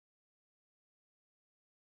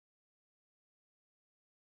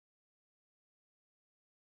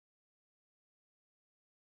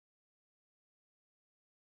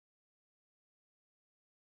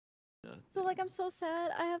So like I'm so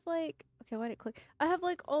sad. I have like okay, why did it click? I have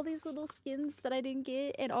like all these little skins that I didn't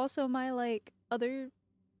get, and also my like other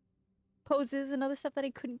poses and other stuff that I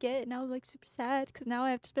couldn't get. And now I'm like super sad because now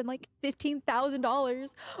I have to spend like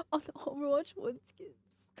 $15,000 on the Overwatch 1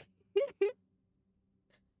 skins.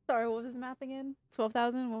 Sorry, what was the math again?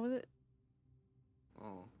 12,000. What was it?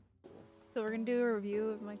 Oh. So we're gonna do a review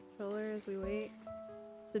of my controller as we wait.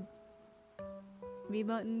 The B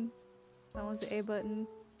button. That one's the A button.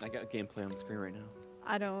 I got gameplay on the screen right now.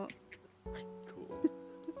 I don't. Cool.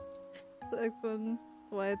 The X button.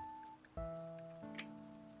 What?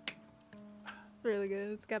 It's really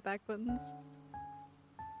good. It's got back buttons.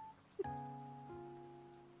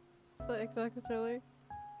 The Xbox controller.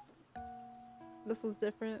 This was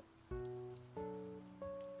different.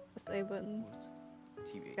 This A button.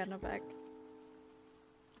 TV. Got no back.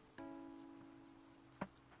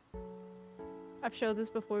 I've showed this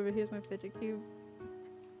before, but here's my fidget cube.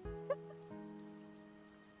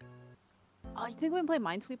 Oh, you think we can play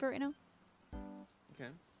Minesweeper right now? Okay.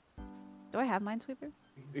 Do I have Minesweeper?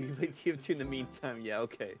 You can play TF2 in the meantime. Yeah,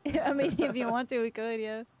 okay. I mean, if you want to, we could,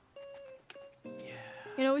 yeah. Yeah.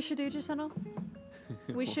 You know what we should do, Gisano?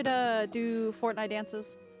 We should do Fortnite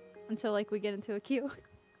dances until like we get into a queue.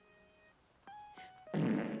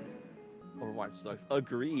 Overwatch sucks.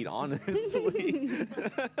 Agreed, honestly.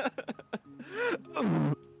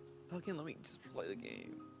 Fucking let me just play the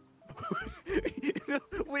game. No,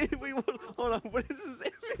 wait, hold on. What is this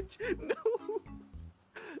image? No.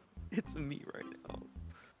 It's me right now.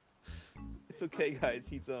 It's okay, guys.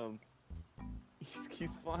 He's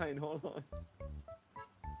fine. Hold on.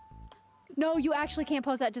 No, you actually can't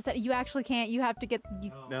post that. Just you actually can't. You have to get.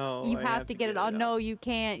 No. You have to get it on. No, you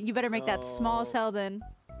can't. You better make that small as hell then.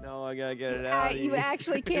 No, I gotta get it out. You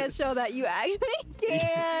actually can't show that. You actually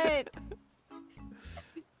can't.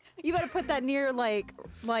 You better put that near like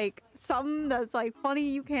something that's like funny.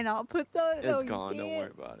 You cannot put that. It's gone. Don't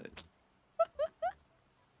worry about it.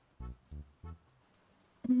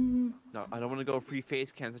 No, I don't want to go free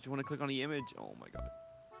face cams. I just want to click on the image. Oh my god.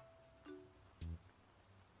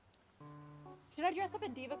 Should I dress up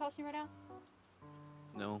in diva costume right now?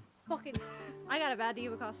 No. Fucking, I got a bad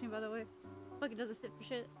diva costume by the way. Fucking doesn't fit for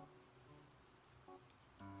shit.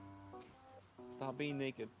 Stop being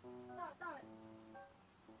naked. Stop it.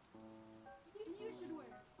 You should wear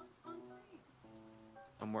it on screen.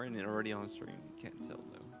 I'm wearing it already on stream. You can't tell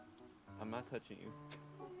though. I'm not touching you.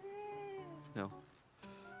 No.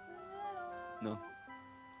 No.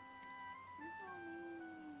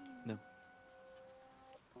 No.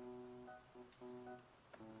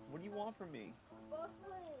 What do you want from me?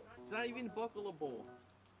 It's not even buckleable.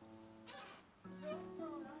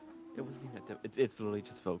 It wasn't even that. It's literally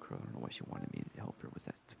just Velcro. I don't know why she wanted me to help her with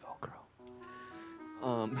that. It's Velcro.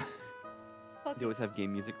 They always have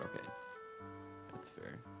game music. Okay, that's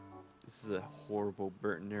fair. This is a horrible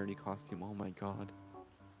burnt nerdy costume. Oh my god.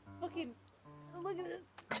 Fucking, look at this.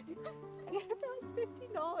 I got it for like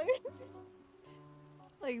 $15.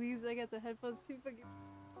 Like these, I got the headphones too. Fucking.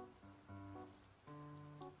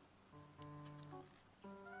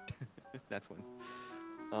 That's one.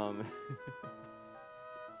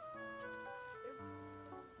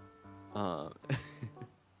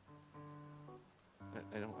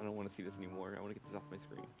 I don't want to see this anymore. I want to get this off my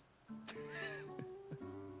screen.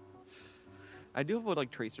 I do have a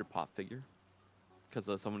like Tracer pop figure, because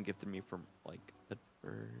someone gifted me from like a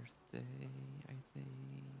birthday, I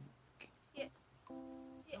think. Yeah.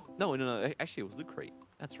 No. Actually, it was Loot Crate.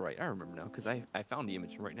 That's right. I remember now, because I found the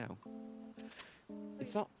image right now.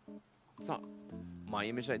 It's not my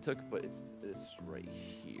image I took, but it's this right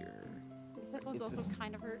here. These headphones also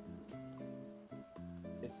kind of hurt.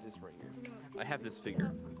 It's this right here. I have this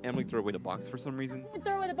figure. Emily threw away the box for some reason.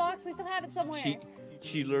 Throw away the box. We still have it somewhere.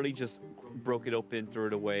 She literally just broke it open, threw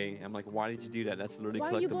it away. I'm like, why did you do that? That's literally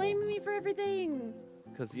collectible. Why are you blaming me for everything?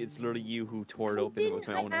 Because it's literally you who tore it open. It was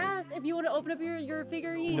my own I asked if you want to open up your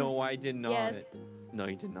figurines. No, I did not. Yes. No,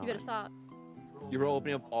 you did not. You better stop. You were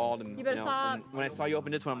opening up all them. You better stop. When I saw you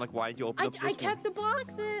open this one, I'm like, why did you open up this one? I kept the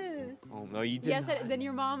boxes. Oh, no, you didn't. Yes, then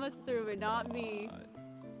your mom must threw it, not me.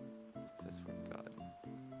 I swear to God.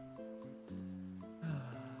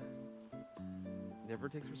 Never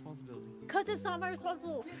takes responsibility. Because it's not my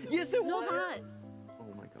responsibility. Yes, it No, was. it's not.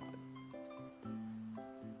 Oh my God.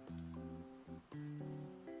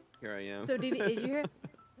 Here I am. So, Davey, is you here?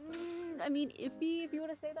 I mean, iffy, if you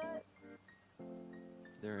want to say that.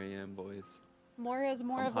 There I am, boys. Morio's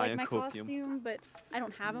more I'm of high like on my copium. costume, but I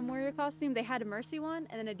don't have a Morio costume. They had a Mercy one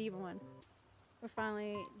and then a Diva one. We're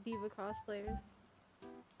finally Diva cosplayers.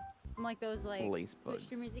 I'm like those like Lace Twitch buds.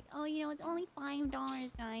 streamers like, oh, you know, it's only $5,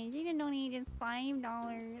 guys. You can donate just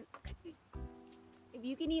 $5. If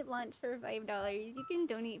you can eat lunch for $5, you can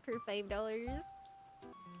donate for $5. I'm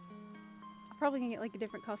probably gonna get like a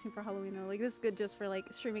different costume for Halloween though. Like this is good just for like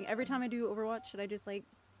streaming. Every time I do Overwatch, should I just like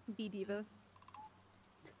be diva?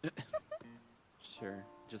 Sure,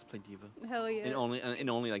 just play diva. Hell yeah. And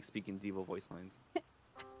only like speaking diva voice lines.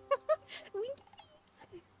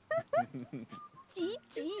 GG.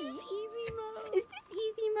 Is this easy mode? Is this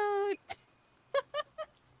easy mode?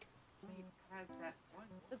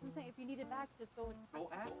 That's what I'm saying. If you need it back, just go. Go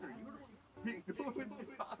ask her.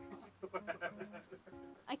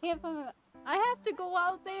 I can't find it. I have to go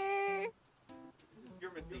out there.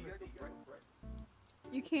 Your mistake.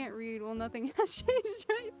 You can't read. Well, nothing has changed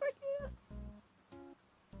right for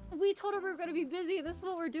you. We told her we were gonna be busy. This is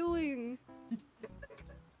what we're doing.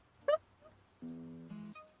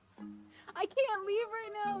 I can't leave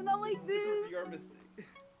right now. Not like this. This was your mistake.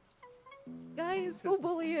 Guys, go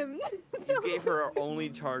bully him. You gave her our only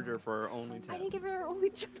charger for our only tab. I didn't give her our only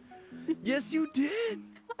charger. Yes, you did.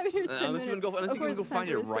 I've been here 10 Unless you minutes. can go find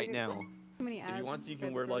it right now. Too many If ads. you want, you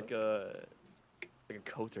can wear like a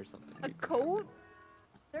coat or something. A coat?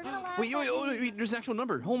 They're gonna laugh. Wait, wait, there's an actual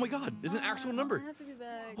number. Oh my God, there's an actual number. I have to be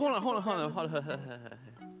back. Hold on.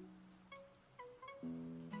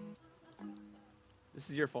 This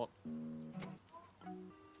is your fault.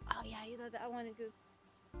 Oh yeah, you thought that one is just.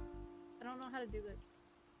 I don't know how to do it.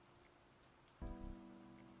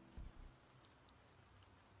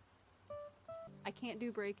 I can't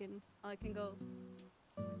do breaking. I can go.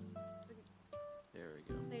 There we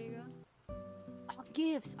go. There you go. Oh,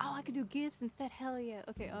 gifts. Oh, I could do gifts instead. Hell yeah.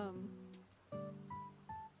 Okay. Oh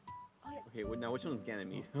yeah. Okay, well, now which one's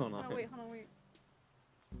Ganymede? Hold on. Hold on, wait.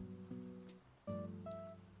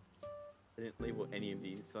 I didn't label any of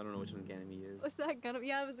these, so I don't know which one Ganymede is. What's that? Gundam?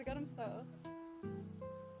 Yeah, it was a Gundam style.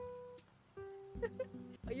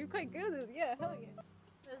 Oh, you're quite good at this. Yeah, hell yeah.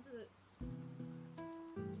 This is it.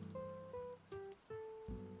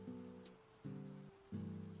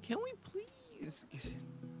 Can we please get it?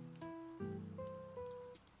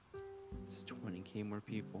 It's 20K more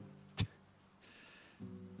people.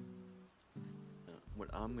 What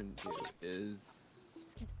I'm gonna do is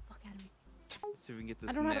Scared the fuck out of me. see if we can get this.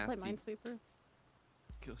 I don't know nasty how to play Minesweeper.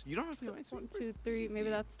 kills. You don't have to play Minesweeper. 1, 2, 3. Maybe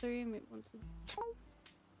that's 3. Maybe 1, 2.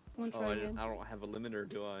 One try again. I don't have a limiter,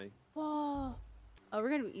 do I? Whoa. Oh, we're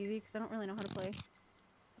gonna be easy because I don't really know how to play.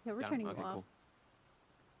 Okay, we're turning you okay, off. cool.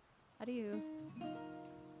 How do you?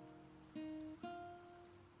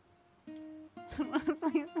 I don't want to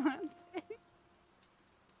play it.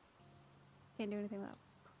 Can't do anything without.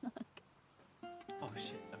 Oh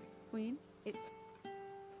shit. Okay. Queen. It.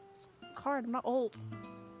 Card. I'm not old.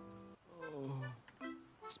 Oh.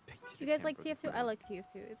 You guys like TF2? I like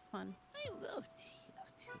TF2. It's fun. I love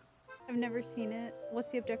TF2. I've never seen it. What's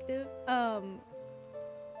the objective?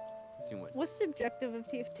 Seen what? What's the objective of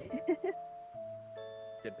TF2?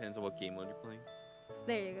 Depends on what game mode you're playing.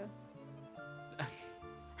 There you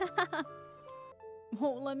go.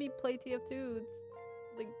 Won't let me play TF2. It's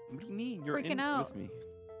like What do you mean? You're freaking in out. with me.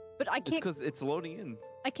 But I It's can't. because it's loading in.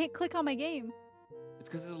 I can't click on my game. It's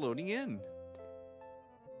because it's loading in.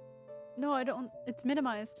 No, I don't. It's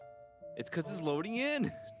minimized. It's because it's loading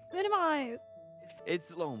in. Minimized.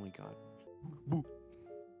 It's oh my god. Boo.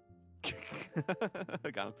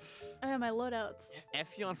 I got him. I have my loadouts.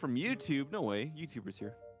 Effion from YouTube. No way. YouTuber's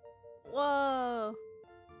here. Whoa.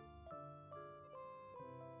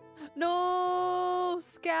 No,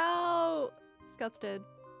 Scout. Scout's dead.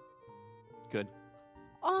 Good.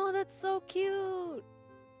 Oh, that's so cute.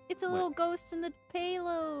 It's a What? little ghost in the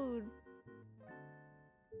payload.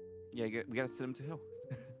 Yeah, we gotta send him to hill.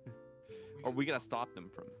 Or we gotta stop them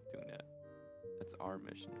from doing that. That's our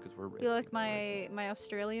mission because we're. You like my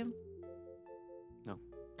Australian? No.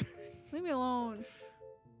 Leave me alone.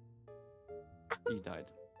 He died.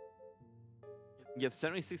 You have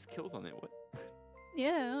 76 kills on it. What?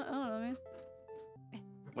 Yeah, I don't know, man.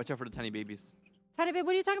 Watch out for the tiny babies. Tiny baby,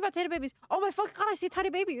 what are you talking about, tiny babies? Oh my fucking god, I see tiny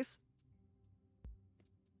babies.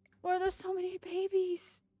 Why are there so many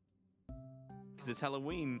babies? Because it's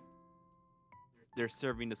Halloween. They're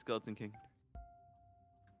serving the Skeleton King.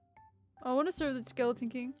 I want to serve the Skeleton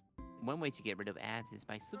King. One way to get rid of ads is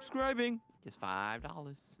by subscribing. Just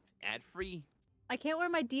 $5. Ad free. I can't wear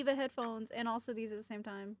my Diva headphones and also these at the same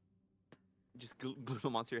time. Just glue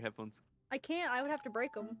them onto your headphones. I can't, I would have to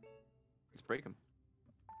break them. Just break them.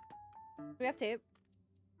 Do we have tape?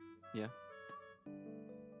 Yeah.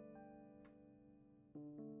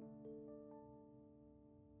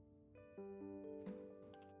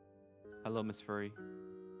 Hello, Miss Furry.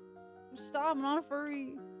 Stop, I'm not a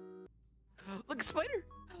furry. Look, a spider!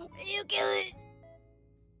 You kill it!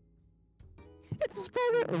 It's a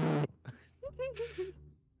spider!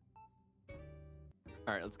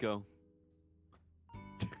 Alright, let's go.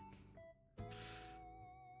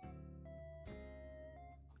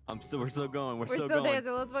 We're still going. We're still going.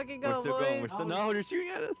 dancing. Let's fucking go, We're still boys. going. We're still. No, they're shooting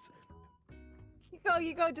at us.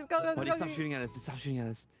 You go. Just go. Buddy, stop shooting at us. Stop shooting at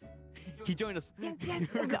us. He joined us. Yes, yes.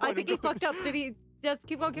 We're I going, think he we're going. fucked up. Did he? Just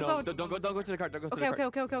keep going. No, don't go to the car. Don't go to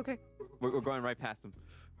the car. Okay. We're going right past him.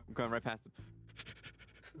 We're going right past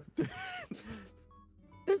him.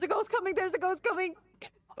 There's a ghost coming.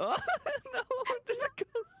 Oh, no, there's a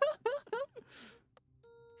ghost.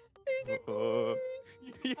 There's a ghost.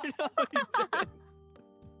 You're dead.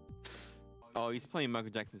 Oh, he's playing Michael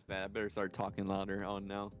Jackson's bad. I better start talking louder. Oh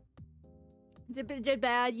no. It's a bit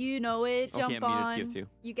bad. You know it. Jump okay, on. I muted TF2.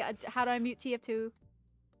 You got. How do I mute TF2? Do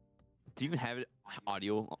you even have it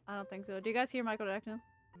audio? I don't think so. Do you guys hear Michael Jackson?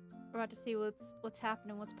 We're about to see what's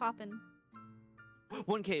happening. What's popping.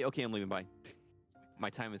 1K. Okay, I'm leaving. Bye. My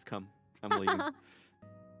time has come. I'm leaving.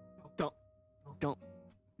 Don't.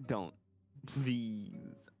 Please.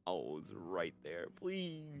 I was right there.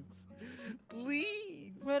 Please.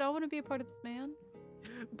 Wait, I want to be a part of this, man.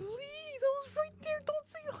 Please, I was right there. Don't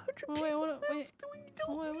say 100 Oh, wait,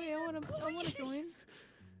 people wait. left. Wait, I want to join. Please.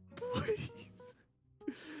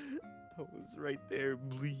 I was right there.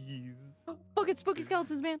 Please. Fucking spooky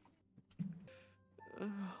skeletons, man. I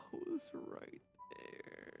was right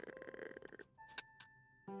there.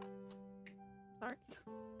 Sorry.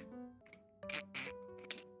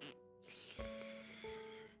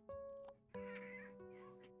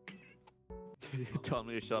 Tell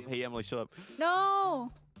me to shut up. Hey, Emily, shut up.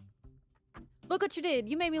 No. Look what you did.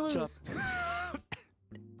 You made me lose. Shut up.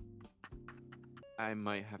 I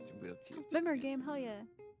might have to boot up to you. Memory game, hell yeah.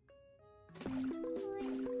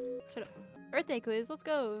 Shut up. Birthday quiz, let's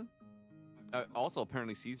go. Also,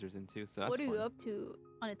 apparently Caesar's in too, so that's What are you fun. up to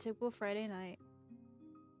on a typical Friday night?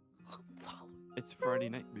 It's Friday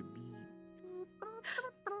night, baby.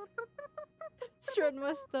 Shredding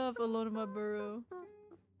my stuff alone in my burrow.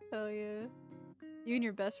 Hell yeah. You and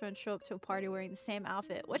your best friend show up to a party wearing the same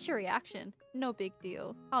outfit. What's your reaction? No big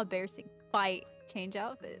deal. How embarrassing. Fight. Change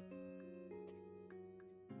outfits.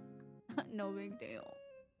 No big deal.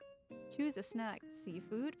 Choose a snack.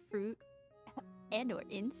 Seafood, fruit, and or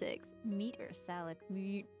insects. Meat or salad.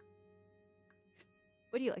 Meat.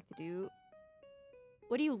 What do you like to do?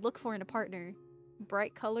 What do you look for in a partner?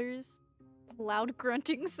 Bright colors? Loud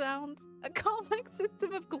grunting sounds? A complex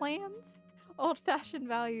system of glands? Old-fashioned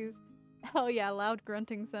values? Hell yeah, loud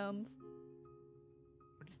grunting sounds.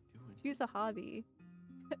 What are you doing? Choose a hobby.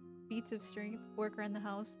 Feats of strength, work around the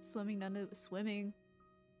house, swimming, none of it was swimming.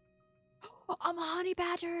 I'm a honey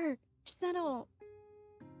badger! Deseno!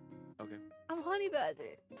 Okay. I'm a honey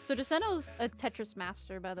badger. So Deseno's a Tetris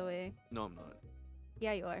master, by the way. No, I'm not.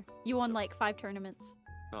 Yeah, you are. You won like 5 tournaments.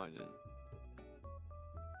 No, I didn't.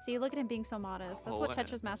 See, look at him being so modest. That's what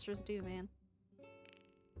Tetris Alas. masters do, man.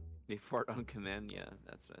 They fart on command. Yeah,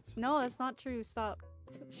 that's. What No, they that's not true. Stop.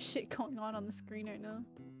 There's some shit going on the screen right now.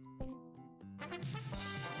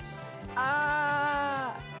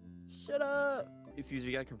 Ah! Shut up. do. Caesar,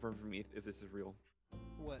 you gotta confirm for me if this is real.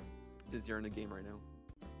 What? Since you're in the game right now.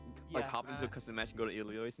 Like hop into a custom match and go to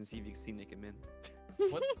Ilios and see if you can see naked men.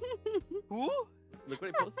 What? Who? Look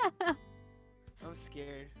what I posted. I'm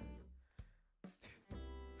scared.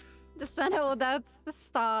 Deseno,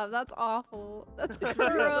 stop. That's awful. That's gross.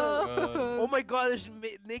 Oh my god, there's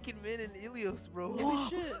naked men in Ilios, bro. Holy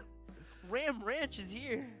shit. Ram Ranch is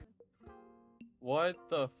here. What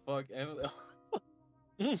the fuck? I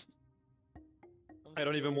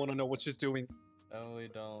don't even want to know what she's doing. Emily,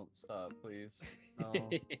 don't stop, please. No.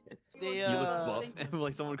 They You look buff.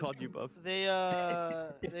 Like someone called you buff. they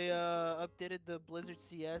updated the Blizzard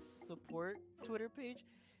CS support Twitter page.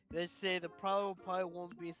 They say the problem probably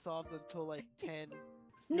won't be solved until like 10.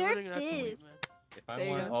 You're really gonna have to wait, Nerf is. man. If I There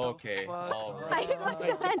you want, go. okay, Shut the fuck all up. right.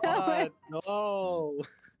 I know it. No.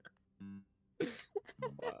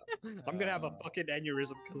 I'm gonna have a fucking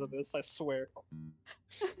aneurysm because of this, I swear.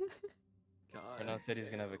 God. Renaud said he's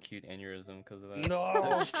gonna have a cute aneurysm because of that.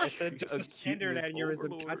 No! I said just a A standard cuteness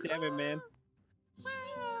aneurysm, overlord. god damn it, man.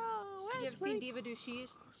 You ever seen Diva do sheesh?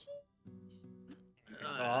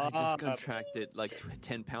 I just Ah. contracted like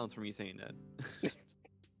 10 pounds from you saying that.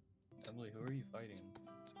 Emily, who are you fighting?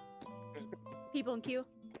 People in queue.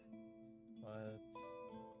 What?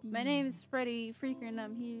 My name is Freddie Freaker, and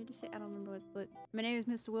I'm here to say I don't remember what, but my name is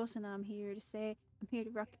Mr. Wilson. I'm here to say I'm here to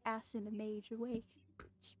rock ass in a major way.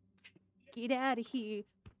 Get out of here.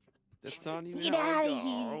 That's not even Get how it outta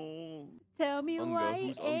here. goes. Tell me Unga, why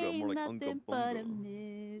who's it Unga? ain't More like Unga nothing but a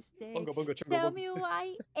Bunga. mistake. Bunga bunga chunga Tell bunga. me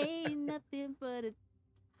why it ain't nothing but a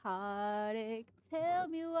heartache. Tell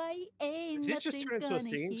me why it ain't Did it just nothing turn into a gonna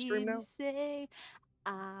singing hear stream me now? say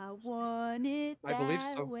I want it I believe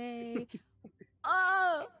that so. way.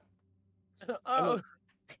 Oh, Oh,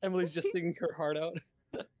 Emily's just singing her heart out.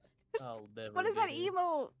 I'll never what is that get it.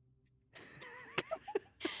 emo?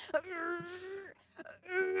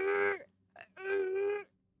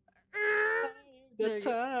 The There you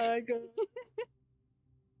go. tiger.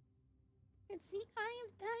 It's the eye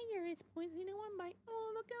of tiger. It's poison in one bite.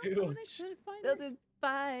 Oh, look out! Ew. I'm an excellent fighter. Building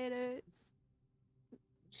fighters.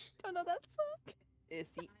 Don't know that song.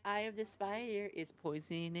 It's the eye of the spider. It's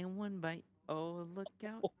poison in one bite. Oh, look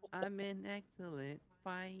out. I'm an excellent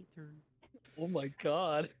fighter. Oh my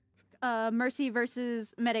god. Mercy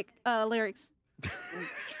versus Medic lyrics.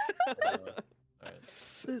 Alright.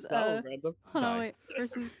 This, That was random. hold on, Die. wait.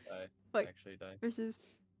 Versus Die. Fuck. Actually die. versus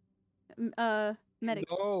Medic.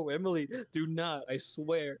 No, Emily, do not. I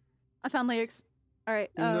swear. I found lyrics. All right.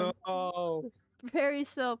 No. Prepare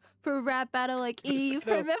yourself for a rap battle like any you've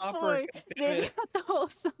No, heard stop her. before. God damn They've it. got the whole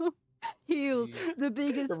song. Heels, the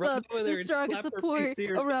biggest Run buff, over there the and strongest slap her support PC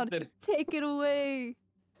or around. something. Take it away.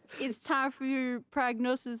 It's time for your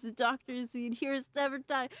prognosis. The doctors and heroes never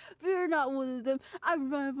die. Fear not one of them. I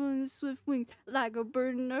arrive on a swift wing like a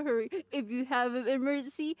bird in a hurry. If you have an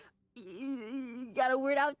emergency, you gotta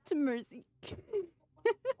word out to Mercy.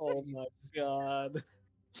 Oh my god.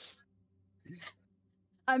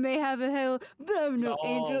 I may have a hell, but I'm no Oh,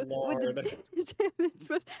 angel. Lord. With the damage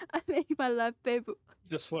brush, I make my life painful.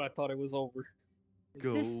 Just when I thought it was over.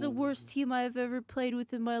 Go. This is the worst team I've ever played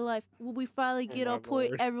with in my life. When we finally Oh get my on point,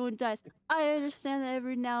 Lord. everyone dies. I understand that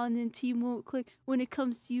every now and then team won't click. When it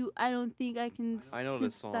comes to you, I don't think I can I know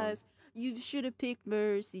this song. sympathize. You should have picked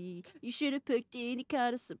Mercy. You should have picked any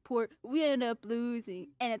kind of support. We end up losing,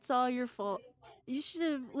 and it's all your fault. You should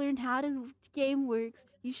have learned how the game works.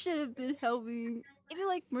 You should have been helping. If you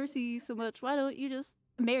like Mercy so much, why don't you just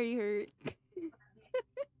marry her?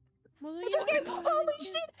 Entry game! Holy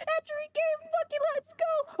shit! Entry game! Fucking let's go!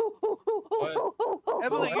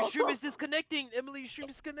 Emily, your What? stream is disconnecting. Emily, your stream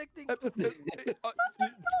is disconnecting.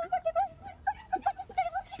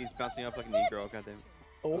 She's bouncing up like a Negro, goddamn.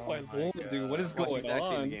 Oh, Oh my my lord, dude, what is Oh, going she's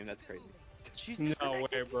actually in on? the game, that's crazy. She's No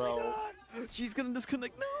disconnecting. way, bro. She's gonna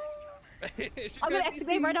disconnect. No! She's I'm gonna be exit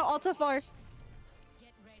game right now, Alta far. It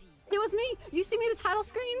was me! You see me in the title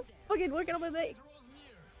screen? Fucking working on my mate.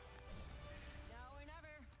 Now or never.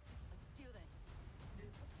 Let's do this.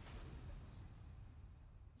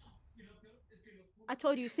 I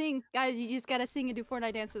told you, sing. Guys, you just gotta sing and do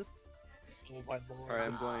Fortnite dances. Oh my lord.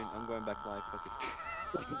 Alright, I'm going back live. Fuck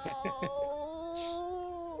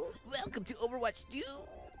Welcome to OverWatch 2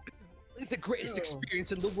 The greatest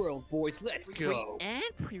experience in the world, boys. Let's go. and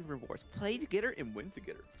pre-rewards. Play together and win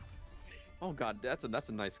together. Oh god, that's a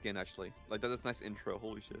nice skin actually. Like that's a nice intro.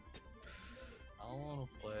 Holy shit. I wanna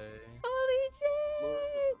play. Holy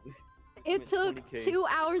shit! It I'm at took 20K. 2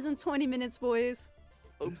 hours and 20 minutes, boys.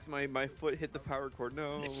 Oops, my foot hit the power cord.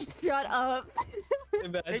 No. Shut up. Hey,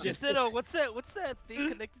 Imagine. Jacinto, what's that thing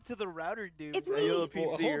connected to the router, dude? It's Hey, me. yo, Pete's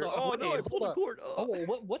hold here. on, Oh wait, no, I hold pulled the on. cord. Oh,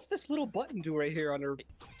 what's this little button do right here on her?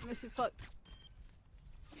 Missy, fuck.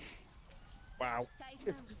 Wow.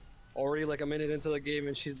 Already like a minute into the game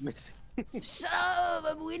and she's missing. Shut up!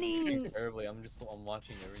 I'm winning! Terribly. I'm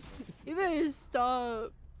watching everything. You better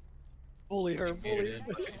stop. Bully her, bully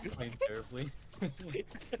her. Playing terribly.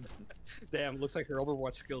 Damn, looks like her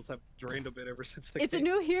Overwatch skills have drained a bit ever since the It's a game.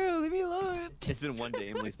 new hero, leave me alone. It's been one day.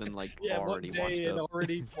 Emily's been like Yeah, one already day and washed up.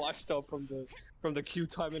 already washed up from the queue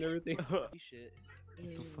time and everything. Shit.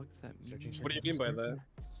 What the fuck does that mean? What do you mean by that?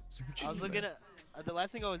 I was looking at the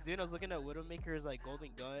last thing I was doing. I was looking at Widowmaker's like golden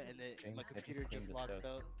gun, and then my Jinx, I just computer cleaned just this locked chest.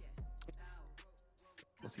 up.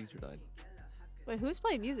 Well, Caesar died. Wait, who's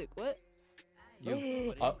playing music? What?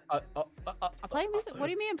 You. Playing music? What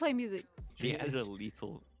do you mean I'm playing music? She added a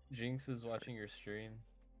lethal. Jinx is watching your stream.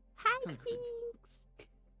 Hi, kinda Binks.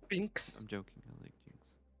 Binks. I'm joking. I like Jinx.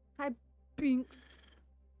 Hi, Binks.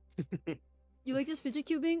 You like this fidget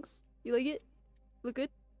cube, Binks? You like it? Look good?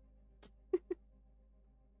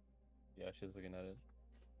 Yeah, she's looking at it.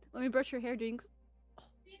 Let me brush your hair, Jinx.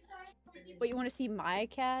 But you want to see my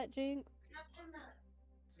cat, Jinx?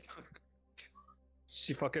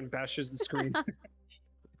 She fucking bashes the screen.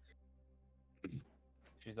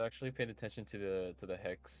 She's actually paid attention to the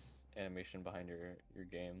hex animation behind your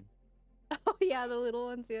game. Oh yeah, the little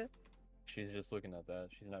ones, yeah. She's just looking at that.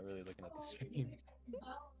 She's not really looking at the stream.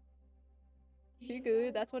 She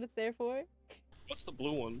good. That's what it's there for. What's the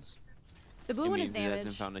blue ones? The blue It one means is it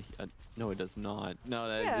hasn't damage. found no, it does not. No,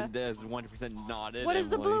 Yeah. that is 100% not it. What is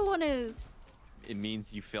the Emily. blue one is? It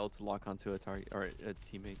means you failed to lock onto a target or a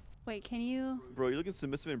teammate. Wait, can you? Bro, you're looking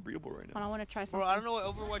submissive and breedable right Hold on, I now. want to try something. Bro, I don't know what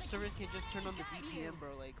Overwatch servers can just turn on the VPN, bro.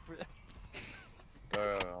 Like for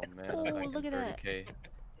Oh man. Oh, I'm back look in at that. 30K.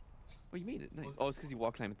 Oh, you made it. Nice. Oh, it's because you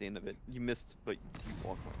wall climb at the end of it. You missed, but you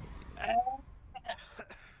wall climb.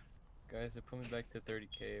 Guys, it put me back to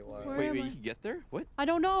 30K. Wow. Where Wait, am wait, I? you can get there? What? I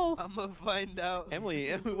don't know. I'm gonna find out.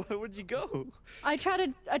 Emily, where would you go? I try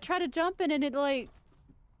to jump in and it like.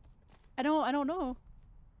 I don't know.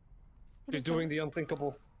 What She's is doing the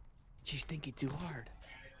unthinkable. She's thinking too hard.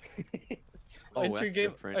 Oh, Entry that's game.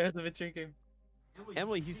 different. I have the entry game.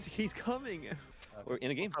 Emily, he's coming. Or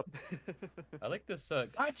in a game. I like this. God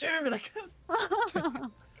damn it! I can't.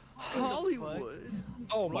 that? Hollywood.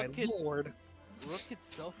 Oh my Rockets. lord. Rook could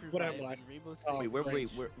self What am revive I? and Rainbow Six. Oh, Wait, Siege.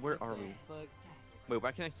 where are What we? the fuck? Wait,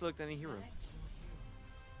 why can't I select any hero?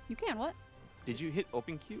 You can what? Did you hit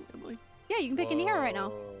open queue, Emily? Yeah, you can pick any hero right now.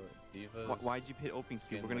 Whoa, Divas. Why did you hit open queue?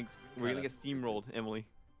 Skin We're gonna kinda- get steamrolled, Emily.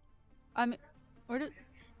 Where did?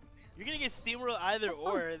 You're gonna get steamrolled either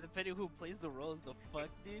or, depending who plays the roles. The fuck,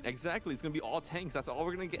 dude. Exactly, it's gonna be all tanks. That's all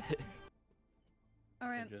we're gonna get. All I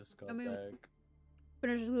right, just got I mean- back.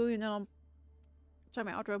 finish this movie and then I'll try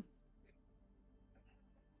my outro.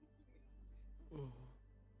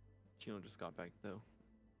 Chino just got back though.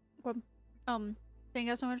 Thank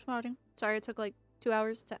you guys so much for watching. Sorry it took like 2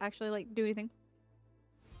 hours to actually like do anything.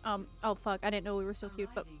 Oh fuck, I didn't know we were so cute,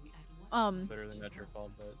 but Literally not your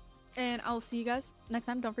fault, but. and I'll see you guys next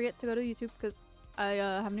time. Don't forget to go to YouTube because I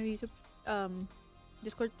have a new YouTube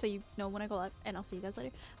Discord so you know when I go live, and I'll see you guys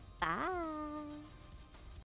later. Bye.